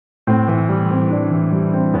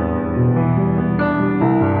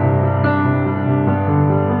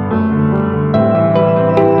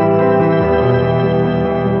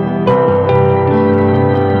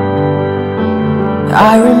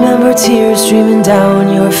I remember tears streaming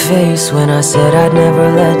down your face when I said I'd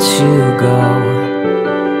never let you go,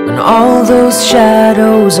 when all those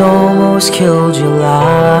shadows almost killed your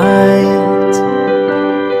light.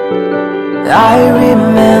 I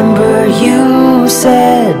remember you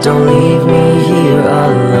said, don't leave me here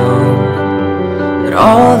alone, but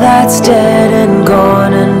all that's dead and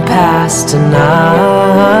gone and past tonight.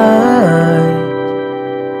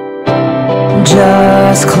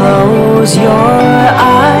 Just close your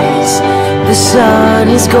eyes, the sun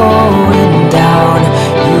is going down.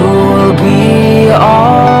 You'll be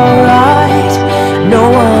alright, no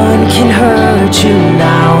one can hurt you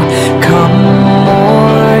now. Come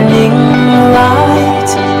morning light,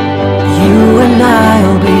 you and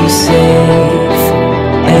I'll be safe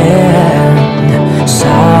and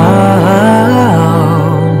sound.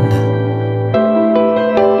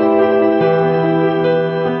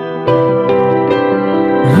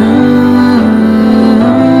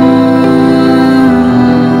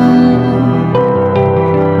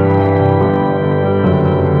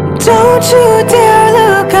 Don't you dare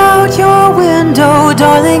look out your window,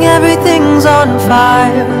 darling, everything's on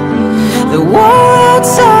fire. The war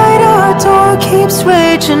outside our door keeps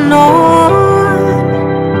raging on.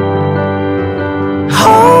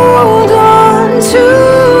 Hold on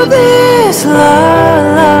to this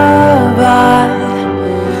lullaby,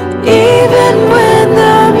 even when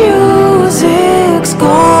the music's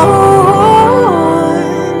gone,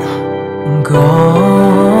 gone.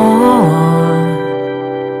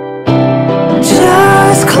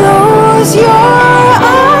 Just close your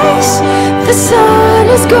eyes, the sun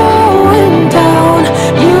is going down.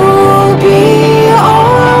 You'll be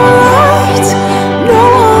alright, no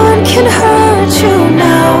one can hurt you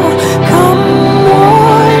now. Come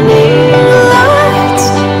morning light,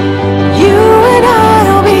 you and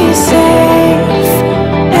I'll be safe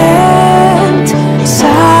and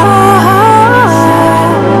sound.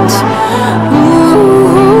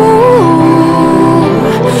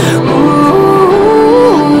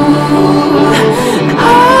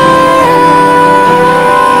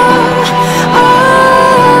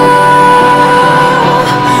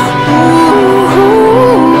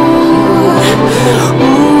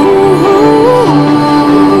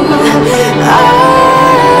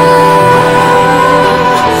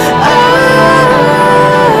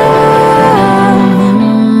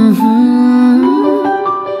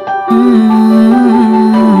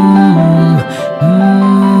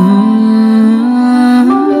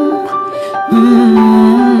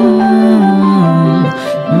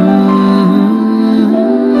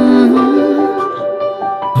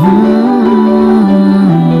 Mm-hmm.